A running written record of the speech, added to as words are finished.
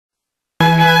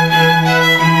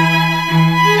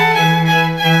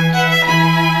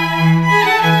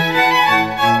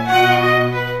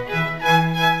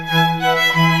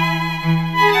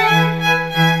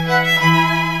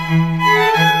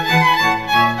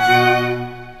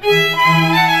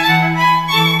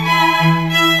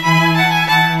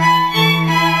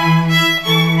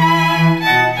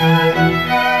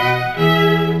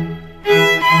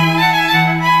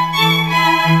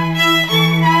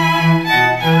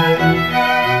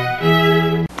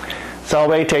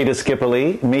Salve te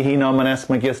discipuli, mihi nomenes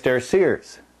magister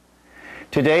Sears.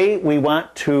 Today we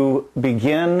want to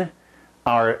begin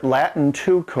our Latin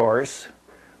 2 course,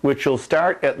 which will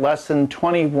start at lesson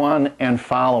 21 and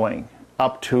following,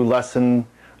 up to lesson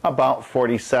about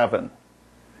 47.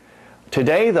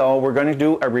 Today, though, we're going to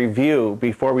do a review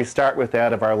before we start with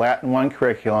that of our Latin 1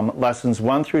 curriculum, lessons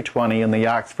 1 through 20 in the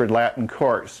Oxford Latin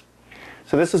course.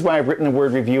 So this is why I've written the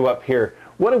word review up here.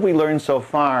 What have we learned so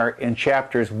far in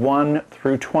chapters 1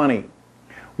 through 20?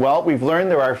 Well, we've learned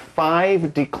there are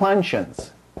 5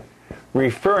 declensions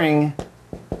referring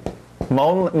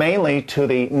mainly to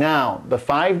the noun, the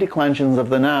 5 declensions of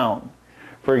the noun.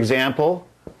 For example,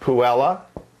 puella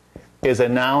is a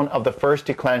noun of the first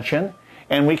declension,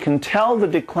 and we can tell the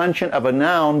declension of a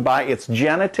noun by its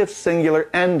genitive singular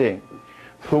ending.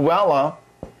 Puella,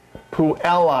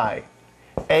 puelli.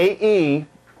 AE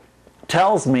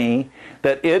tells me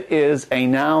that it is a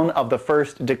noun of the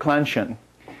first declension.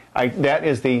 That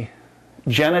is the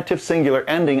genitive singular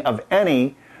ending of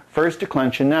any first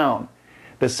declension noun.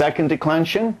 The second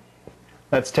declension,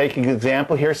 let's take an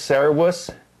example here,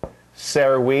 servus,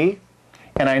 servi.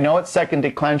 And I know it's second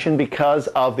declension because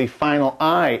of the final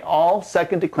I. All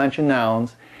second declension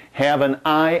nouns have an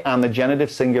I on the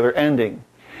genitive singular ending.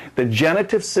 The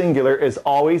genitive singular is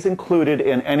always included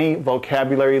in any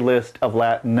vocabulary list of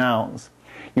Latin nouns.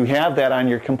 You have that on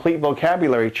your complete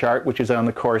vocabulary chart, which is on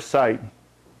the course site.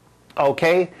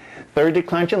 Okay, third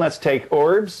declension, let's take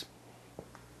orbs,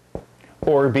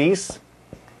 orbis.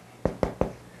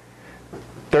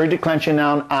 Third declension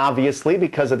noun, obviously,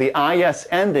 because of the is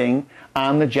ending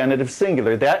on the genitive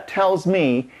singular. That tells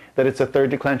me that it's a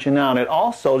third declension noun. It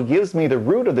also gives me the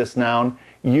root of this noun,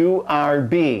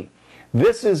 urb.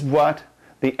 This is what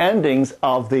the endings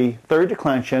of the third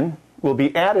declension will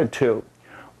be added to.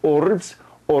 Orbs,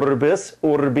 orbis,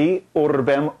 urbi,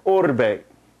 urbem, urbe.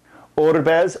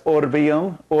 Orbes,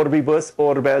 orbium, orbibus,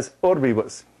 orbes,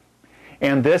 orbibus.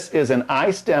 And this is an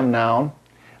I stem noun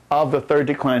of the third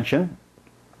declension.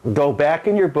 Go back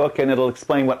in your book and it'll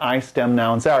explain what I stem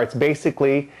nouns are. It's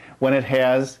basically when it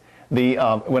has the,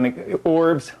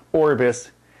 orbs,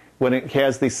 orbis, when it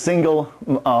has the single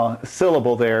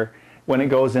syllable there, when it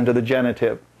goes into the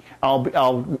genitive.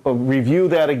 I'll review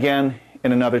that again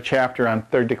in another chapter on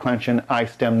third declension I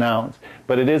stem nouns.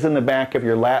 But it is in the back of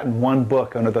your Latin 1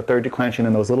 book under the third declension,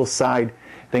 and those little side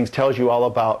things tells you all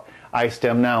about I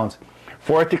stem nouns.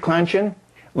 Fourth declension,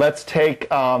 let's take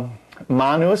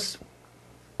manus.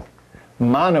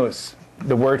 Manus,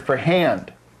 the word for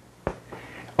hand.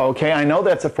 Okay, I know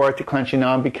that's a fourth declension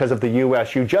noun because of the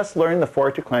US. You just learned the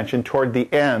fourth declension toward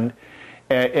the end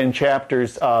in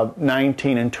chapters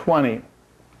 19 and 20.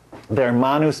 There,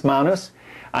 manus, manus.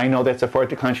 I know that's a fourth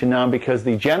declension noun because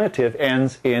the genitive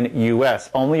ends in US.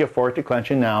 Only a fourth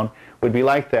declension noun would be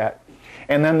like that.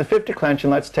 And then the fifth declension,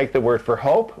 let's take the word for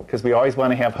hope, because we always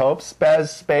want to have hope.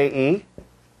 Spes, spei.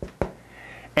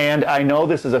 And I know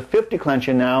this is a fifth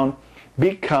declension noun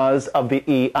because of the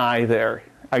EI there.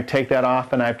 I take that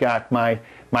off and I've got my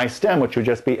stem, which would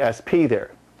just be SP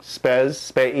there.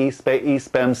 Spes, spei, spei,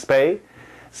 spem, spei.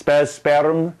 Spes,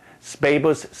 sperum,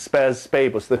 spebus, spes,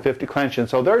 spebus, the fifth declension.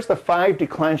 So there's the 5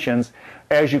 declensions.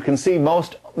 As you can see,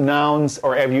 most nouns,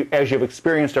 or as you've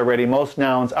experienced already, most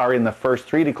nouns are in the first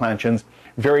 3 declensions.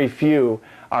 Very few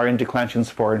are in declensions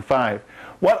 4 and 5.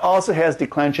 What also has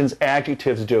declensions?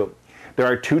 Adjectives do. There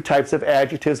are 2 types of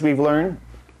adjectives we've learned.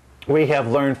 We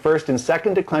have learned first and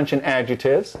second declension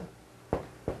adjectives,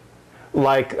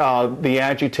 like the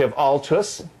adjective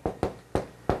altus,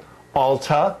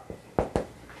 alta,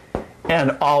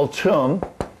 and altum.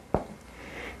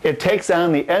 It takes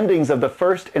on the endings of the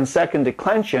first and second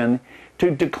declension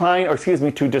to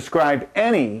describe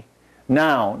any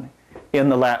noun in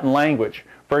the Latin language.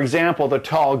 For example, the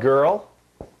tall girl,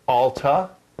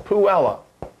 alta puella,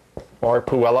 or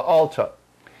puella alta.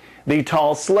 The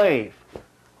tall slave,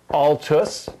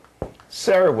 altus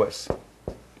servus.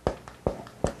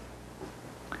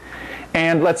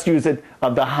 And let's use it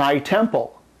of the high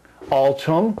temple,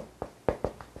 altum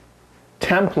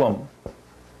templum.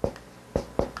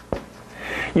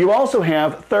 You also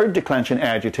have third declension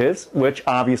adjectives, which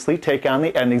obviously take on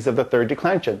the endings of the third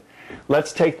declension.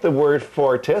 Let's take the word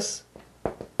fortis,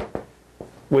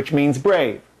 which means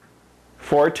brave.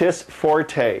 Fortis,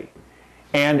 forte.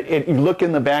 And you look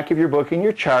in the back of your book in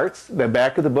your charts. The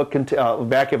back of the book,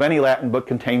 back of any Latin book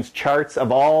contains charts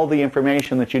of all the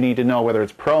information that you need to know, whether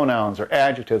it's pronouns or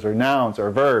adjectives or nouns or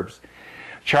verbs.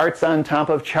 Charts on top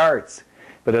of charts.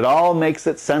 But it all makes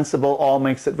it sensible, all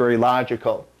makes it very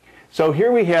logical. So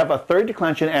here we have a third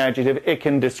declension adjective. It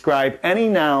can describe any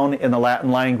noun in the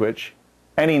Latin language,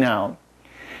 any noun.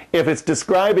 If it's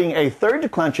describing a third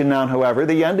declension noun, however,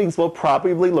 the endings will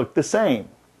probably look the same.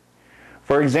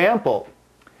 For example,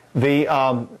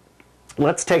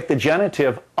 let's take the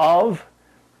genitive of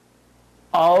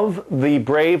the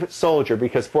brave soldier,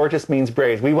 because fortis means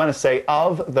brave. We want to say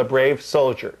of the brave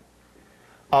soldier.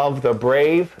 Of the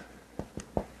brave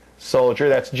soldier,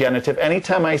 that's genitive.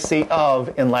 Anytime I see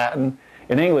of in Latin,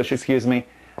 in English, excuse me,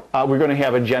 we're going to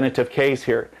have a genitive case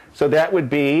here. So that would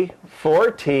be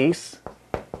fortis,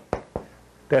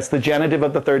 that's the genitive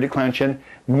of the third declension,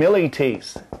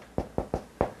 militis.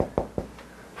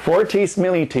 Fortis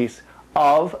militis,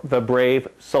 of the brave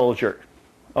soldier.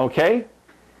 Okay?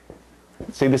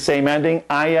 See the same ending,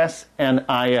 is and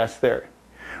is there.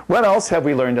 What else have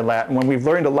we learned in Latin? When we've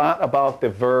learned a lot about the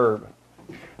verb.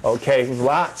 Okay,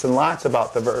 lots and lots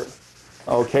about the verb.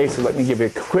 Okay, so let me give you a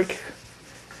quick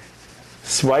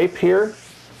swipe here.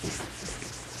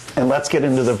 And let's get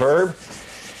into the verb.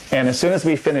 And as soon as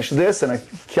we finish this and a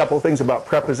couple things about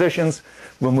prepositions,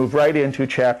 we'll move right into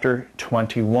chapter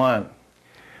 21.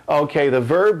 Okay, the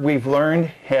verb we've learned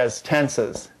has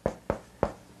tenses.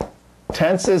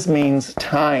 Tenses means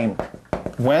time,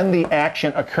 when the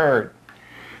action occurred.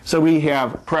 So we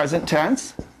have present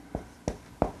tense,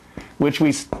 which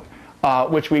we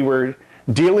were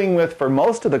dealing with for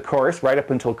most of the course, right up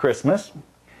until Christmas.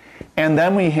 And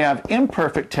then we have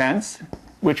imperfect tense,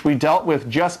 which we dealt with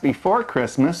just before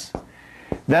Christmas.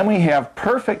 Then we have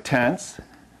perfect tense,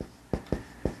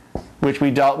 which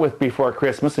we dealt with before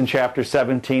Christmas in chapter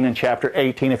 17 and chapter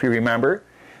 18, if you remember.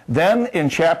 Then in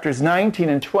chapters 19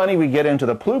 and 20, we get into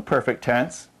the pluperfect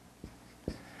tense.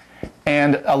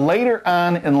 And later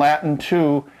on in Latin,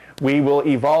 too, we will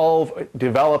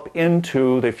develop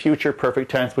into the future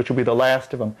perfect tense, which will be the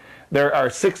last of them. There are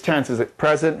 6 tenses: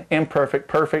 present, imperfect,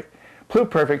 perfect,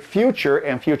 pluperfect, future,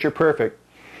 and future perfect.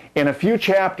 In a few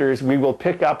chapters, we will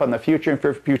pick up on the future and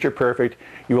future perfect.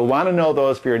 You will want to know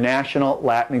those for your national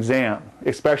Latin exam,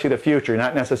 especially the future,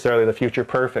 not necessarily the future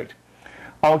perfect.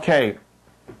 Okay,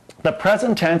 the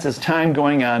present tense is time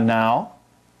going on now.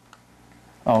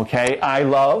 Okay, I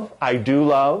love, I do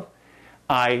love,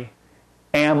 I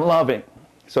am loving.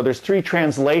 So there's 3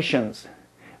 translations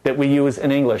that we use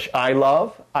in English. I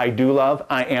love, I do love,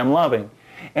 I am loving.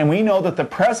 And we know that the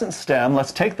present stem,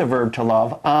 let's take the verb to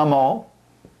love, amo.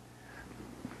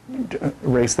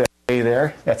 Erase that A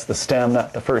there. That's the stem,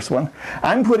 not the first one.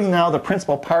 I'm putting now the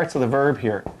principal parts of the verb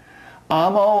here.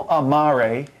 Amo,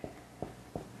 amare,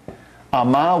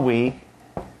 amavi,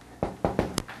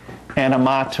 and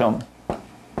amatum.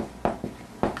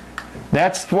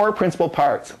 That's 4 principal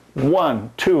parts.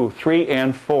 1, 2, 3,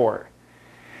 and 4.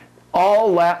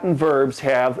 All Latin verbs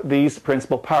have these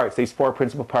principal parts, these 4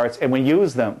 principal parts, and we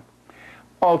use them.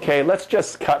 Okay, let's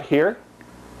just cut here.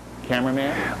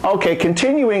 Cameraman. Okay,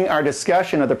 continuing our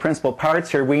discussion of the principal parts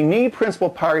here, we need principal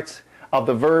parts of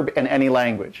the verb in any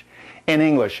language. In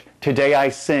English, today I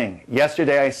sing,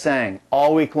 yesterday I sang,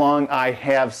 all week long I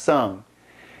have sung.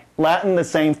 Latin, the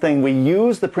same thing. We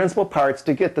use the principal parts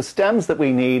to get the stems that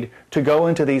we need to go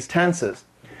into these tenses.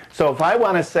 So if I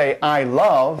want to say I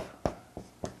love,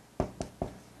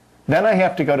 then I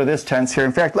have to go to this tense here.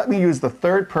 In fact, let me use the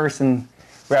third person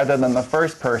rather than the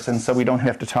first person so we don't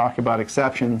have to talk about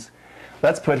exceptions.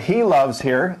 Let's put he loves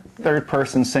here, third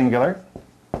person singular.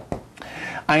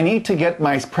 I need to get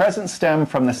my present stem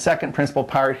from the second principal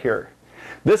part here.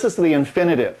 This is the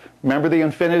infinitive. Remember the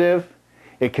infinitive?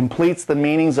 It completes the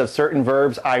meanings of certain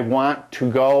verbs. I want to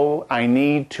go, I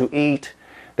need to eat,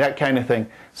 that kind of thing.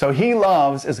 So he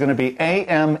loves is going to be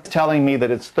am telling me that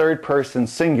it's third person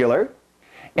singular.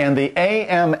 And the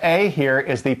ama here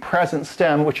is the present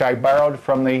stem, which I borrowed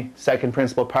from the second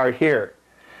principal part here.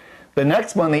 The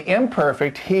next one, the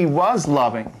imperfect, he was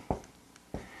loving.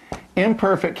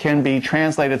 Imperfect can be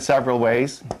translated several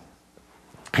ways.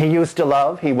 He used to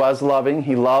love, he was loving,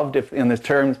 he loved in the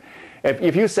terms.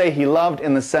 If you say he loved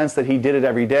in the sense that he did it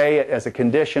every day as a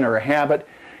condition or a habit,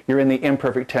 you're in the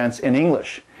imperfect tense in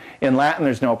English. In Latin,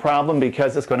 there's no problem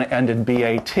because it's going to end in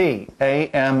bat.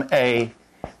 A-M-A-B-A-T,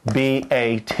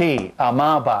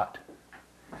 amabat.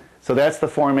 So that's the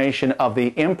formation of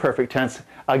the imperfect tense.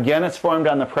 Again, it's formed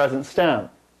on the present stem.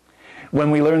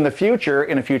 When we learn the future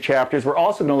in a few chapters, we're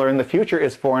also going to learn the future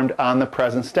is formed on the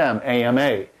present stem,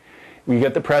 ama. We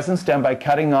get the present stem by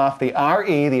cutting off the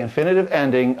re, the infinitive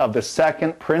ending of the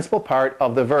second principal part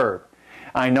of the verb.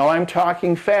 I know I'm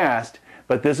talking fast,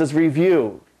 but this is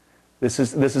review. This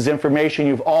is information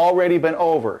you've already been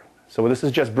over. So this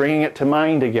is just bringing it to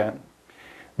mind again.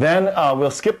 Then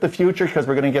we'll skip the future because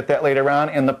we're going to get that later on.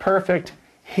 In the perfect,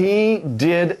 he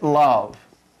did love.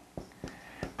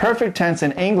 Perfect tense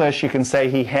in English, you can say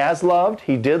he has loved,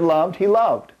 he did loved, he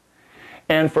loved.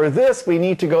 And for this, we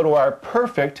need to go to our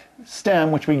perfect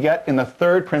stem, which we get in the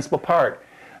third principal part.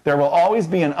 There will always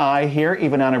be an I here,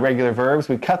 even on irregular verbs.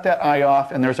 We cut that I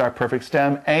off, and there's our perfect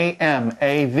stem, am,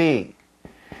 av.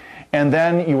 And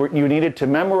then you needed to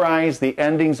memorize the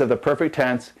endings of the perfect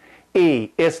tense,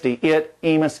 isti, it,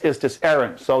 imus, istis,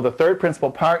 erant. So the third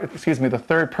principal part, the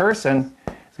third person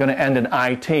is going to end in it,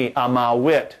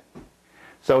 amawit.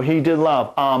 So he did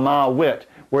love, amawit.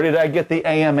 Where did I get the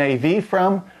amav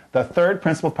from? The third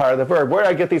principal part of the verb. Where did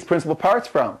I get these principal parts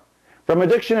from? From a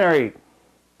dictionary.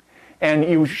 And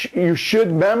you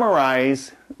should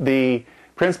memorize the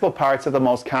principal parts of the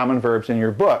most common verbs in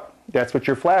your book. That's what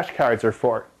your flashcards are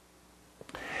for.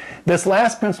 This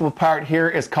last principal part here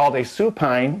is called a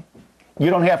supine. You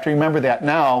don't have to remember that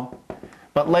now,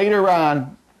 but later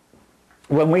on,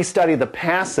 when we study the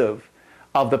passive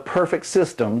of the perfect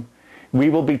system, we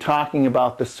will be talking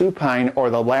about the supine, or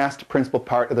the last principal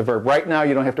part of the verb. Right now,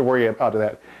 you don't have to worry about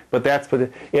that, but that's what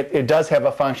it does have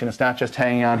a function. It's not just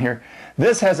hanging on here.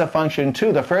 This has a function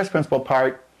too. The first principal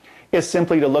part is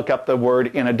simply to look up the word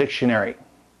in a dictionary.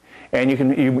 And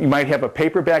you might have a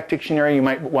paperback dictionary. You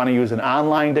might want to use an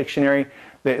online dictionary.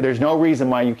 There's no reason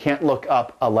why you can't look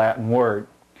up a Latin word.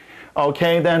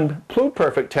 Okay, then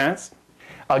pluperfect tense.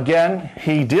 Again,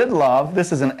 he did love.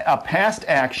 This is a past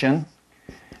action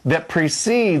that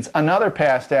precedes another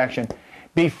past action.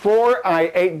 Before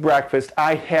I ate breakfast,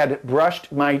 I had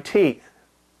brushed my teeth.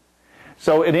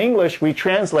 So in English, we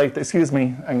translate, excuse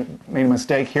me, I made a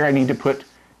mistake here. I need to put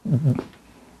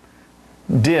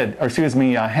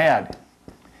had.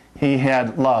 He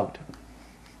had loved.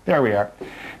 There we are.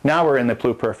 Now we're in the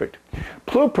pluperfect.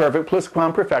 Pluperfect,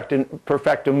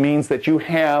 plusquamperfectum, means that you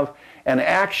have an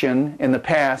action in the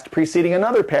past preceding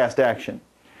another past action.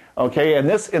 Okay, and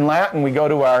this in Latin, we go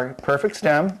to our perfect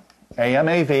stem,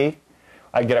 amav.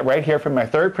 I get it right here from my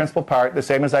third principal part, the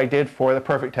same as I did for the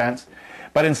perfect tense.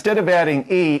 But instead of adding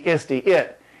isti,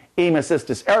 it, imus,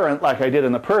 istis, erant, like I did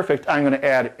in the perfect, I'm going to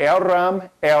add eram,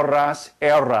 eras,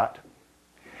 erat.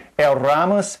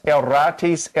 Eramus,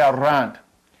 eratis, erant.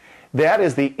 That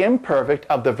is the imperfect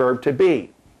of the verb to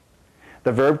be.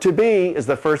 The verb to be is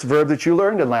the first verb that you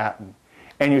learned in Latin.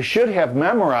 And you should have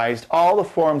memorized all the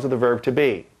forms of the verb to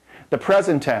be. The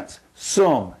present tense,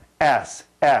 sum, es,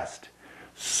 est.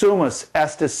 Sumus,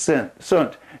 estis,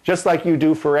 sunt. Just like you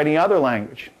do for any other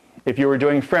language. If you were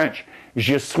doing French,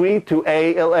 je suis, tu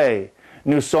es, il est.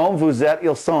 Nous sommes, vous êtes,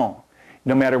 ils sont.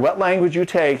 No matter what language you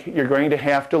take, you're going to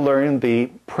have to learn the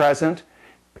present,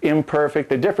 imperfect,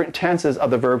 the different tenses of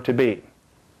the verb to be.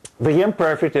 The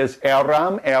imperfect is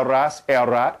eram, eras,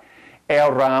 erat,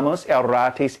 eramus,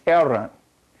 eratis, erant.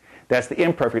 That's the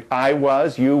imperfect. I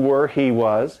was, you were, he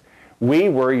was. We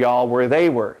were, y'all were, they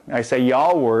were. I say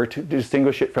y'all were to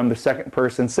distinguish it from the second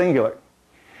person singular.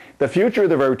 The future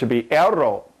of the verb to be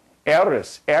ero,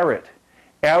 eris, erit,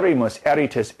 erimus,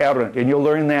 eritis, erant. And you'll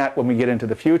learn that when we get into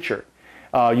the future.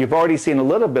 You've already seen a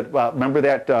little bit, remember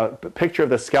that picture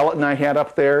of the skeleton I had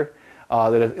up there?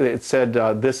 That it said,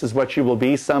 this is what you will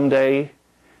be someday,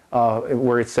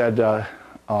 where it said,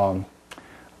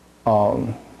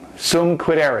 sum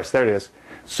quid eris, there it is.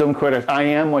 Sum quid eris, I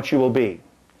am what you will be.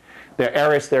 The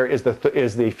eris there is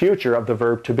the future of the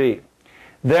verb to be.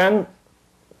 Then,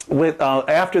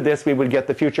 after this, we would get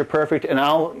the future perfect, and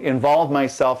I'll involve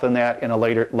myself in that in a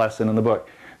later lesson in the book.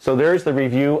 So there's the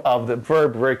review of the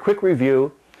verb, very quick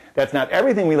review. That's not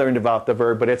everything we learned about the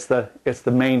verb, but it's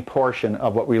the main portion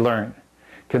of what we learned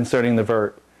concerning the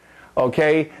verb.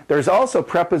 Okay, there's also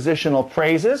prepositional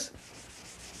phrases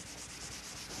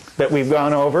that we've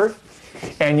gone over,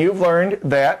 and you've learned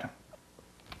that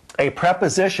a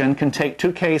preposition can take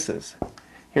two cases.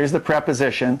 Here's the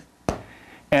preposition,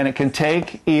 and it can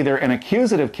take either an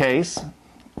accusative case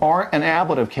or an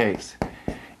ablative case.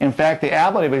 In fact, the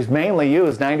ablative is mainly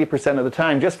used 90% of the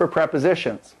time just for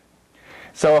prepositions.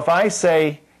 So if I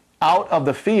say out of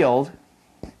the field,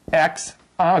 ex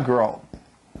agro,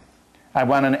 I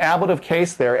want an ablative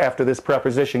case there after this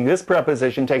preposition. This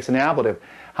preposition takes an ablative.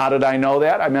 How did I know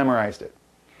that? I memorized it.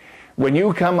 When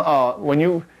you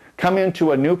come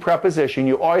into a new preposition,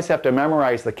 you always have to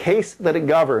memorize the case that it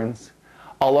governs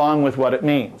along with what it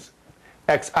means.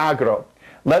 Ex agro.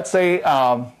 Let's say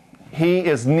he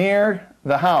is near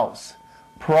the house.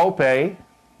 Prope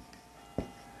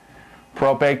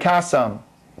casam.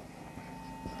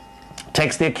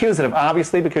 Takes the accusative,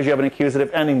 obviously, because you have an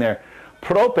accusative ending there.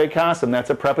 Prope casam,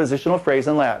 that's a prepositional phrase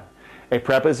in Latin. A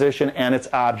preposition and its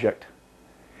object.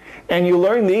 And you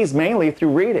learn these mainly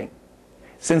through reading.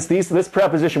 Since this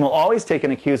preposition will always take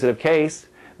an accusative case,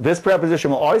 this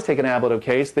preposition will always take an ablative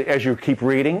case, that as you keep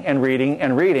reading and reading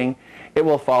and reading, it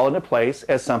will fall into place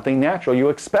as something natural. You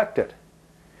expect it.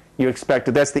 You expect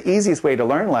it. That's the easiest way to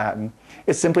learn Latin,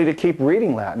 is simply to keep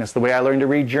reading Latin. It's the way I learned to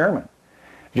read German.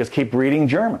 Just keep reading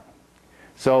German.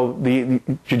 So you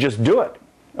just do it,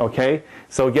 okay?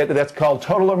 So that's called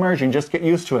total immersion. Just get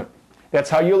used to it.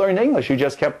 That's how you learn English. You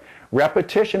just kept,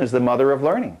 repetition is the mother of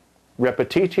learning.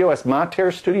 Repetitio est mater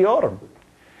studiorum.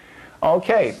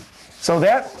 Okay, so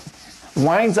that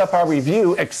winds up our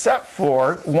review except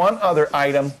for one other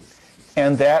item,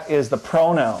 and that is the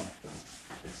pronoun.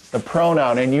 The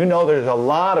pronoun, and you know there's a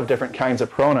lot of different kinds of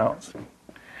pronouns.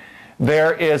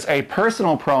 There is a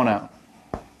personal pronoun.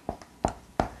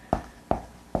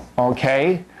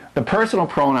 Okay, the personal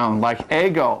pronoun like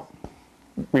ego,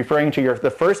 referring to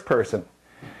the first person.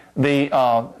 The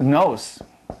nos,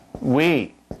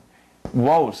 we,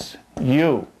 vos,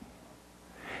 you.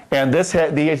 And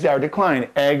these are declined.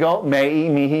 Ego, mei,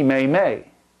 mihi, me.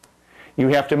 You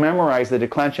have to memorize the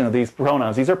declension of these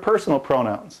pronouns. These are personal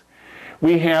pronouns.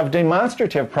 We have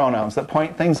demonstrative pronouns that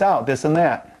point things out, this and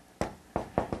that.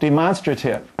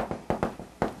 Demonstrative.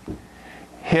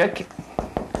 Hic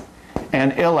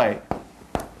and ille.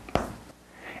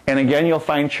 And again, you'll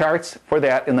find charts for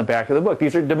that in the back of the book.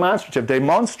 These are demonstrative.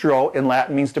 Demonstro in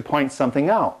Latin means to point something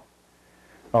out.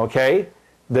 Okay?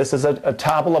 This is a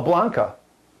tabula blanca,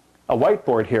 a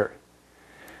whiteboard here.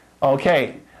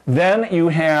 Okay, then you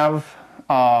have,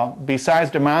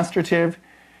 besides demonstrative,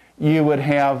 you would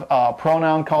have a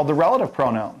pronoun called the relative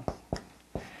pronoun.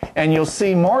 And you'll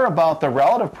see more about the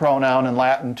relative pronoun in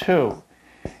Latin too.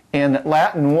 In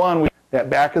Latin 1, that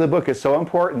back of the book is so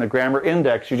important, the grammar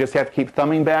index. You just have to keep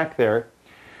thumbing back there.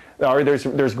 Or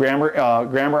there's grammar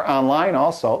online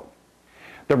also.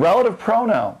 The relative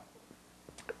pronoun,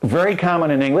 very common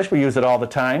in English, we use it all the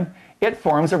time. It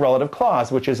forms a relative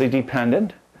clause, which is a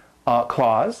dependent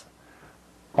clause.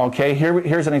 Okay,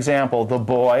 here's an example. The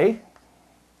boy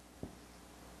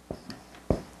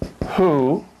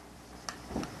who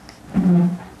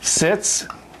sits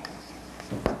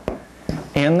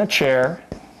in the chair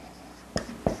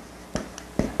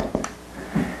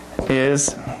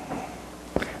is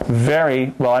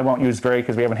very, well, I won't use very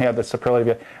because we haven't had the superlative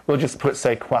yet. We'll just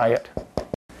say quiet.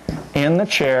 In the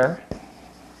chair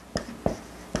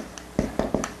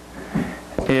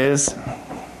is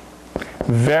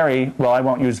very, well, I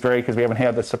won't use very because we haven't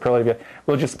had the superlative yet.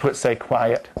 We'll just say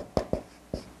quiet.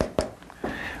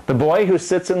 The boy who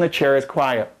sits in the chair is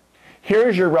quiet.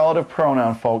 Here's your relative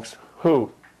pronoun, folks.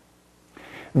 Who.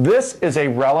 This is a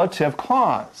relative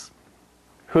clause.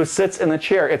 Who sits in the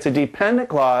chair. It's a dependent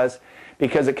clause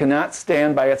because it cannot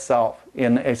stand by itself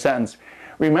in a sentence.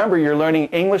 Remember, you're learning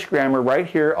English grammar right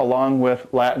here along with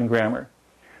Latin grammar.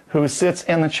 Who sits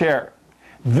in the chair.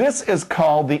 This is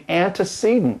called the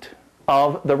antecedent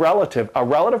of the relative. A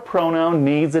relative pronoun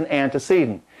needs an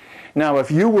antecedent. Now,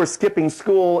 if you were skipping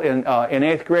school in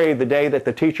 8th grade the day that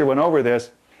the teacher went over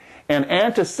this, an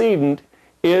antecedent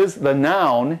is the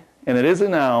noun, and it is a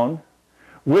noun,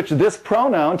 which this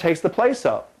pronoun takes the place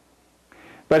of.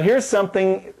 But here's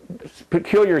something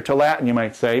peculiar to Latin, you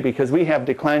might say, because we have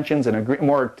declensions and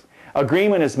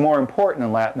agreement is more important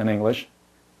in Latin than English.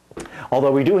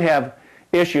 Although we do have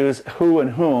issues, who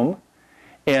and whom,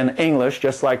 in English,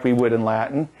 just like we would in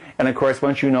Latin. And of course,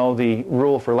 once you know the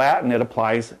rule for Latin, it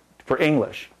applies for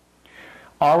English.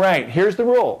 All right, here's the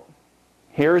rule.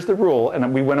 Here's the rule,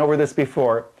 and we went over this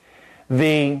before.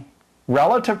 The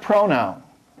relative pronoun,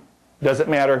 doesn't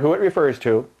matter who it refers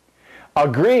to,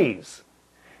 agrees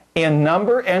in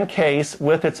number and case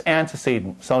with its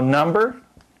antecedent. So number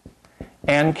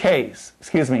and case,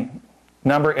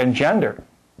 number and gender,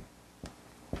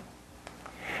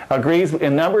 agrees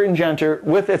in number and gender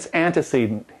with its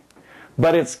antecedent,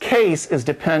 but its case is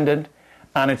dependent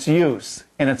on its use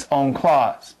in its own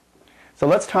clause. So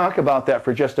let's talk about that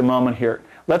for just a moment here.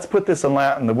 Let's put this in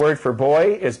Latin. The word for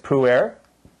boy is puer.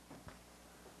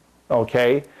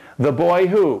 Okay. The boy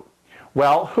who.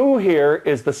 Well, who here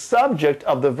is the subject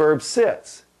of the verb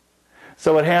sits.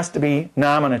 So it has to be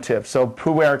nominative. So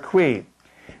puer qui.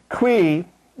 Qui,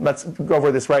 let's go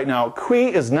over this right now. Qui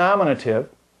is nominative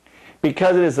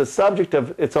because it is the subject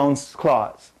of its own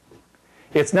clause.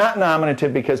 It's not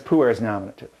nominative because puer is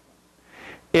nominative.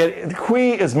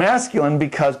 Qui is masculine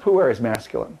because puer is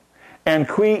masculine. And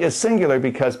qui is singular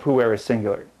because puer is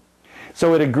singular.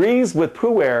 So it agrees with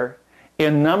puer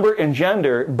in number and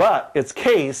gender, but its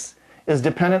case is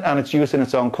dependent on its use in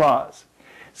its own clause.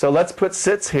 So let's put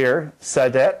sits here,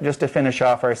 sedet, just to finish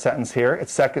off our sentence here.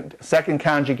 It's second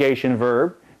conjugation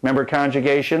verb. Remember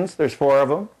conjugations? There's 4 of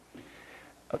them.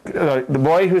 The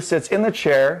boy who sits in the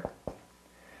chair.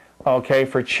 Okay,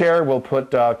 for chair we'll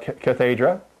put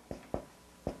cathedra.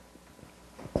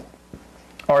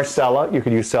 Or cella, you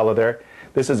could use cella there.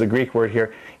 This is a Greek word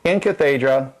here. In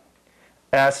cathedra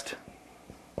est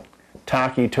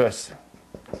tacitus.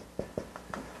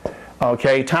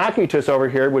 Okay, tacitus over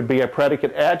here would be a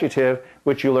predicate adjective,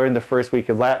 which you learned the first week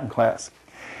of Latin class.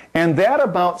 And that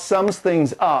about sums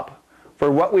things up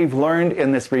for what we've learned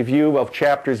in this review of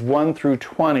chapters 1 through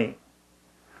 20.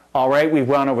 All right, we've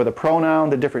gone over the pronoun,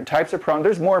 the different types of pronouns.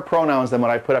 There's more pronouns than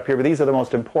what I put up here, but these are the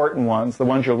most important ones, the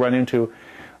ones you'll run into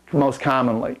most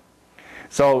commonly.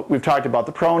 So we've talked about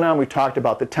the pronoun, we've talked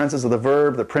about the tenses of the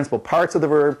verb, the principal parts of the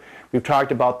verb, we've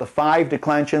talked about the 5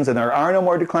 declensions, and there are no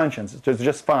more declensions, there's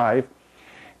just 5.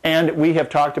 And we have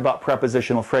talked about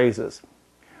prepositional phrases.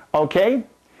 Okay,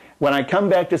 when I come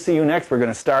back to see you next, we're going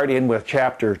to start in with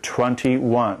chapter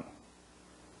 21.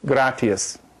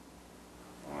 Gratias.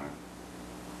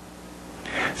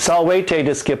 Salvete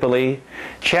discipuli.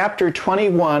 Chapter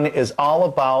 21 is all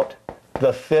about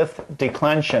the 5th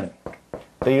declension.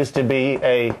 There used to be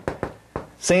a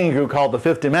singing group called the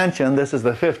 5th Dimension. This is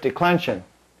the 5th declension.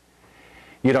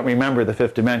 You don't remember the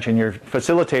 5th dimension, your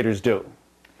facilitators do.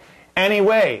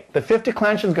 Anyway, the 5th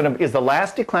declension is the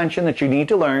last declension that you need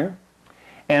to learn.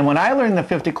 And when I learned the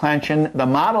 5th declension, the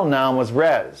model noun was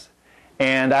res.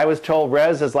 And I was told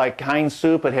res is like kind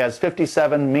soup. It has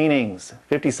 57 meanings,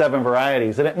 57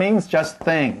 varieties, and it means just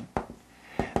thing.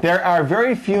 There are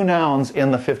very few nouns in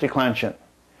the 5th declension.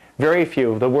 Very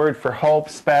few. The word for hope,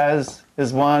 spes,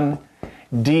 is one.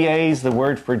 Dies, the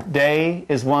word for day,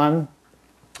 is one.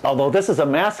 Although this is a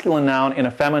masculine noun in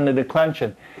a feminine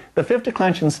declension. The 5th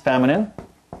declension is feminine.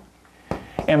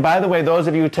 And by the way, those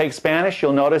of you who take Spanish,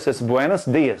 you'll notice it's buenos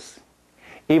dias.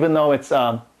 Even though it's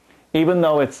even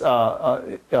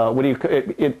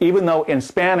though in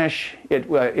Spanish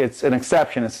it's an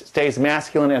exception, it stays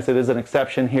masculine as it is an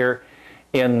exception here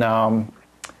in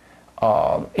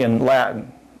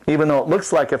Latin. Even though it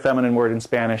looks like a feminine word in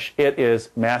Spanish, it is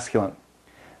masculine.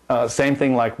 Same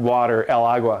thing like water, el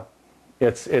agua.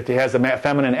 It has a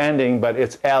feminine ending, but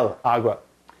it's el agua.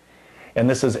 And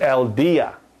this is el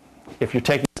dia. If you're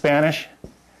taking Spanish,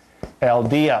 el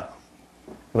dia,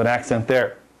 with an accent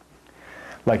there.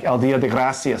 Like El Dia de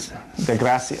Gracias, de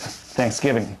Gracia,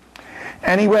 Thanksgiving.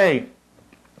 Anyway,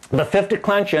 the 5th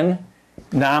declension,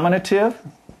 nominative,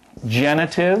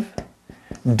 genitive,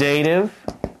 dative,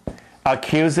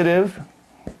 accusative,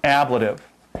 ablative.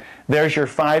 There's your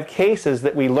 5 cases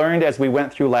that we learned as we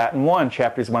went through Latin 1,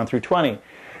 chapters 1 through 20.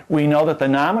 We know that the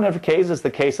nominative case is the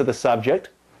case of the subject.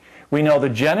 We know the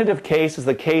genitive case is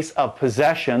the case of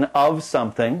possession of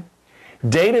something.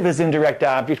 Dative is indirect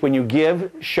object when you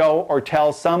give, show, or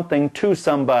tell something to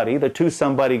somebody. The to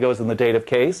somebody goes in the dative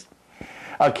case.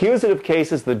 Accusative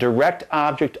case is the direct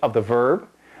object of the verb,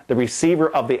 the receiver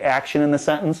of the action in the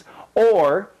sentence,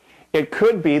 or it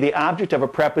could be the object of a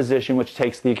preposition which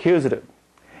takes the accusative.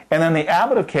 And then the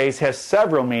ablative case has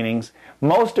several meanings,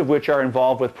 most of which are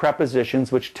involved with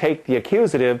prepositions which take the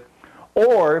accusative,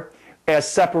 or as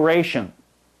separation.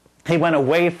 He went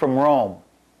away from Rome,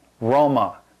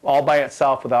 Roma. All by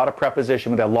itself without a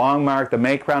preposition, with a long mark, the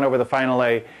make crown over the final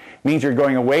A, means you're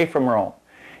going away from Rome.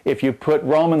 If you put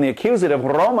Rome in the accusative,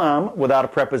 Romam, without a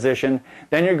preposition,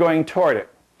 then you're going toward it.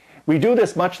 We do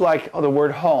this much like the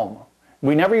word home.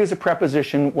 We never use a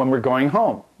preposition when we're going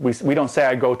home. We don't say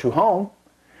I go to home.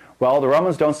 Well, the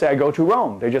Romans don't say I go to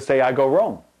Rome. They just say I go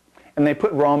Rome. And they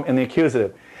put Rome in the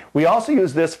accusative. We also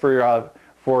use this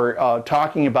for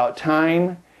talking about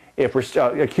time. If we're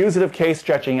accusative case,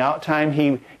 stretching out time,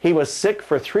 he was sick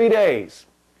for 3 days.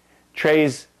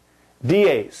 Tres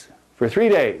dies, for 3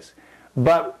 days.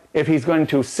 But if he's going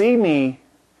to see me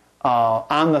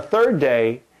on the 3rd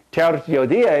day, tertio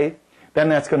die, then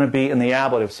that's going to be in the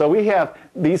ablative. So we have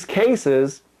these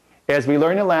cases, as we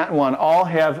learn in Latin 1, all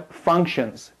have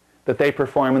functions that they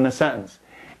perform in the sentence.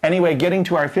 Anyway, getting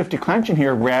to our 5th declension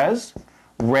here, res,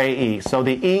 rei. So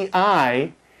the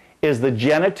ei is the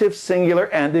genitive singular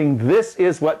ending. This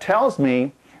is what tells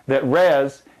me that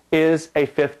res is a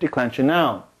 5th declension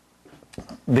noun.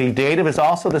 The dative is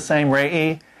also the same,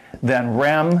 rei, then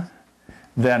rem,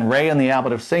 then re in the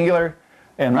ablative singular,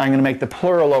 and I'm going to make the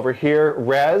plural over here,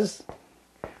 res,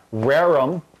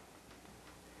 rerum.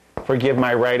 Forgive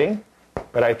my writing,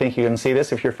 but I think you can see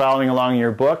this if you're following along in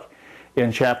your book.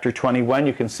 In chapter 21,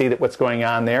 you can see that what's going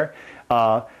on there.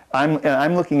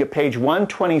 I'm looking at page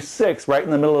 126, right in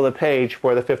the middle of the page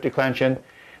for the 5th declension.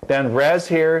 Then res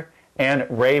here and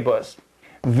rebus.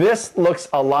 This looks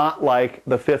a lot like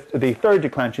the 3rd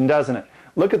declension, doesn't it?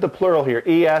 Look at the plural here,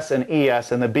 es and the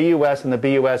bus and the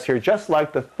bus here, just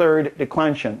like the 3rd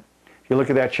declension. If you look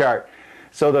at that chart.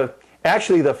 So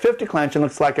actually the 5th declension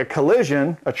looks like a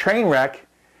collision, a train wreck,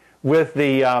 with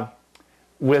the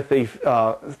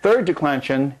 3rd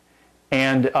declension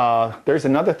And there's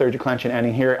another third declension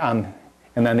ending here, and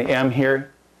then the M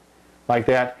here, like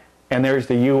that. And there's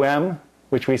the UM,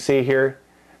 which we see here.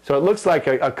 So it looks like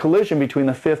a collision between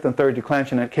the fifth and third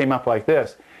declension, and it came up like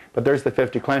this. But there's the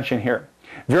fifth declension here.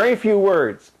 Very few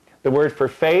words. The word for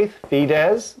faith,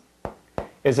 fides,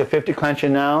 is a fifth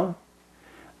declension noun.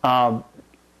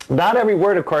 Not every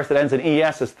word, of course, that ends in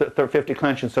es is fifth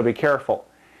declension, so be careful.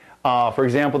 For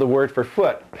example, the word for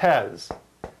foot, pes.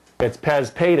 It's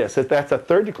pes pedis. That's a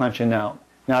third declension noun,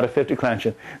 not a fifth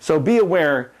declension. So be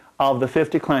aware of the fifth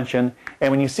declension,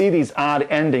 and when you see these odd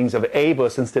endings of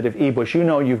abus instead of ebus, you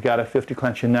know you've got a fifth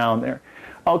declension noun there.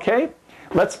 Okay,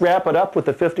 let's wrap it up with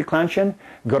the fifth declension.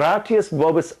 Gratias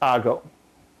vobis ago.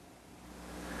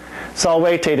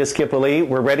 Salvete discipuli.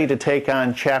 We're ready to take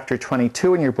on chapter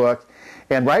 22 in your book.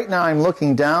 And right now I'm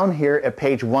looking down here at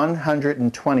page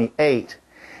 128.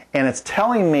 And it's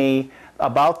telling me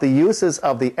about the uses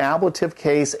of the ablative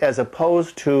case as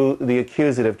opposed to the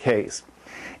accusative case.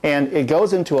 And it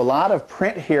goes into a lot of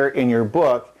print here in your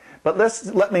book, but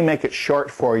let me make it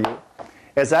short for you.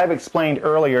 As I've explained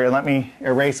earlier, and let me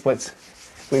erase what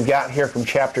we've got here from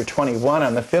chapter 21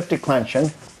 on the fifth declension.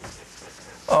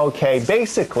 Okay,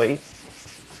 basically,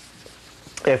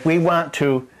 if we want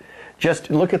to just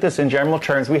look at this in general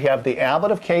terms, we have the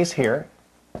ablative case here,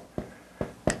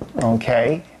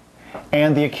 okay,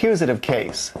 and the accusative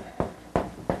case.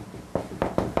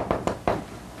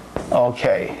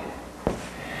 Okay.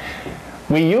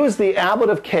 We use the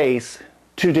ablative case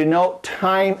to denote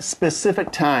time,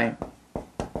 specific time.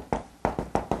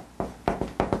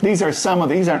 These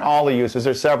aren't all the uses,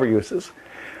 there's several uses.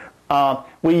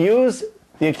 We use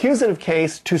the accusative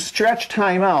case to stretch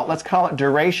time out. Let's call it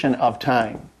duration of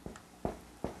time.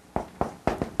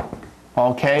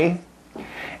 Okay?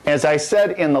 As I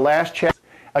said in the last chapter,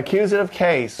 accusative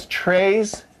case,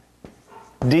 tres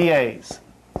dies.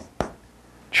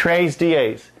 Tres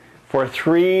dies, for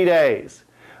 3 days.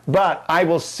 But I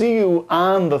will see you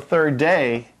on the third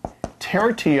day,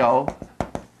 tertio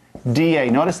die.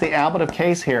 Notice the ablative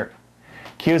case here.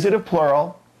 Accusative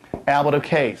plural, ablative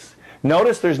case.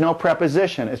 Notice there's no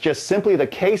preposition. It's just simply the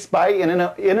case in and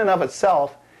of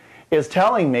itself is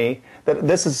telling me that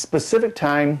this is specific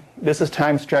time, this is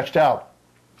time stretched out.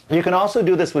 You can also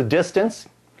do this with distance.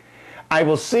 I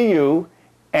will see you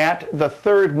at the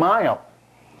third mile.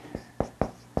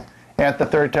 At the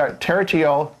third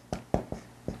tertio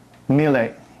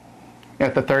mille.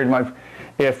 At the third mile.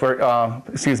 If we're,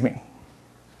 excuse me.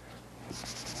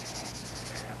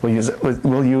 We'll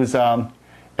use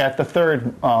at the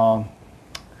third,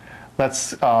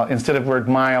 let's, instead of word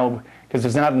mile, because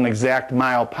there's not an exact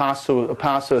mile,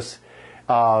 passus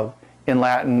in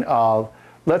Latin,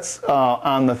 let's,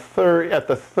 at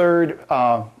the third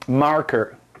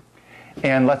marker,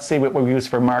 and let's see what we use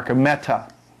for marker, meta.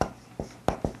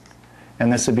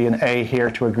 And this would be an A here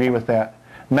to agree with that.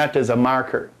 Meta is a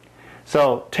marker.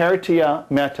 So, tertia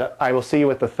meta, I will see you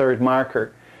at the third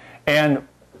marker. And,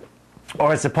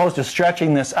 or as opposed to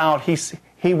stretching this out,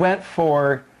 he went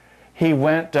for, I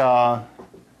want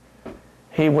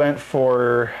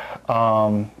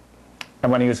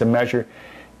to use a measure.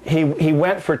 He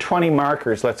went for 20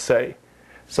 markers, let's say.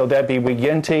 So that'd be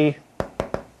viginti.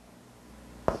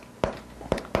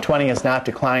 20 is not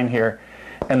declined here.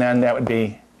 And then that would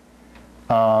be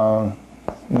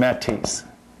metis.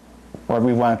 Or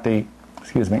we want the,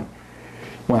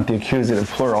 want the accusative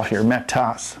plural here,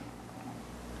 metas.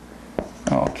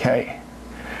 Okay.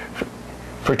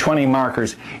 For 20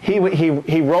 markers. He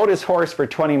rode his horse for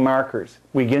 20 markers.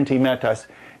 Viginti metas.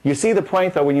 You see the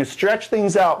point, though, when you stretch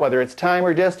things out, whether it's time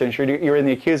or distance, you're in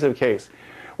the accusative case.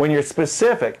 When you're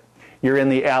specific, you're in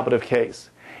the ablative case.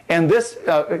 And this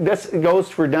goes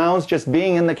for nouns just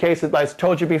being in the case. As I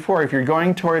told you before, if you're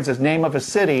going towards the name of a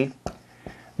city,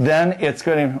 then it's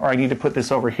going to, or I need to put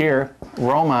this over here,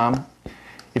 Romam.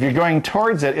 If you're going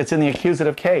towards it, it's in the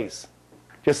accusative case.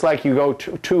 Just like you go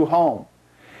to home.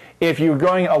 If you're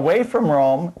going away from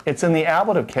Rome, it's in the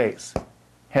ablative case.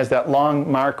 Has that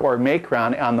long mark or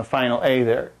macron on the final A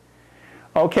there.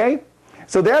 Okay?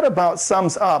 So that about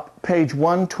sums up page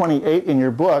 128 in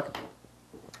your book,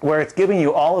 where it's giving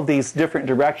you all of these different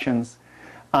directions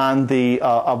on the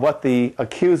of what the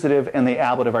accusative and the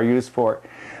ablative are used for.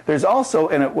 There's also,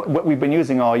 and what we've been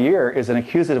using all year, is an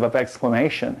accusative of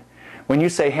exclamation. When you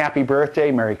say happy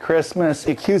birthday, Merry Christmas,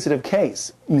 accusative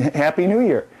case, Happy New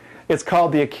Year, it's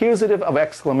called the accusative of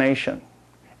exclamation.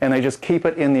 And they just keep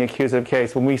it in the accusative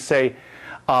case. When we say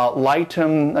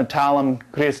Litem Natalem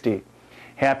Christi,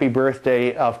 happy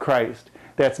birthday of Christ,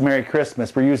 that's Merry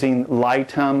Christmas. We're using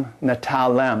Litem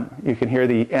Natalem. You can hear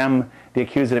the M, the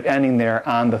accusative ending there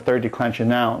on the third declension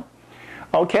noun.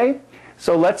 Okay,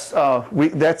 So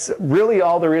that's really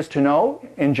all there is to know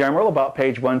in general about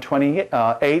page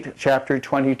 128, chapter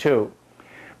 22.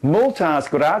 Multas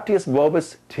gratias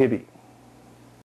vobis tibi.